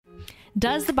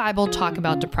Does the Bible talk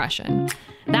about depression?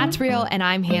 That's real, and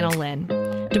I'm Hannah Lynn.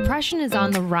 Depression is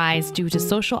on the rise due to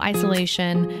social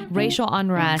isolation, racial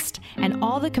unrest, and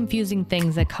all the confusing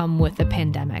things that come with the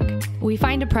pandemic. We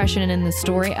find depression in the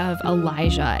story of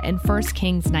Elijah in 1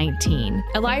 Kings 19.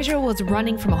 Elijah was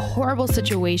running from a horrible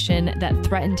situation that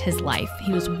threatened his life.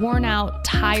 He was worn out,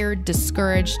 tired,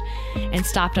 discouraged, and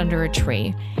stopped under a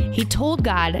tree. He told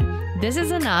God, "This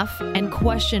is enough," and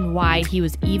questioned why he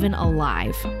was even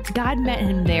alive. God met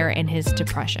him there in his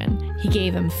depression. He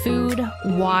gave him food,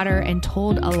 water, and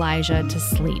told Elijah to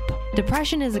sleep.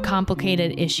 Depression is a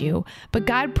complicated issue, but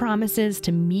God promises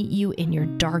to meet you in your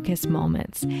darkest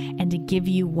moments and to give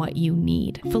you what you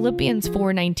need. Philippians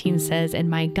 4:19 says, "And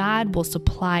my God will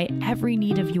supply every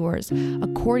need of yours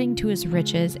according to his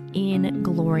riches in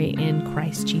glory in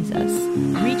Christ Jesus."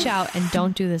 Reach out and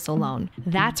don't do this alone.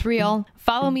 That's real.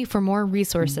 Follow me for more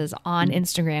resources on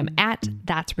Instagram at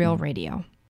That's Real Radio.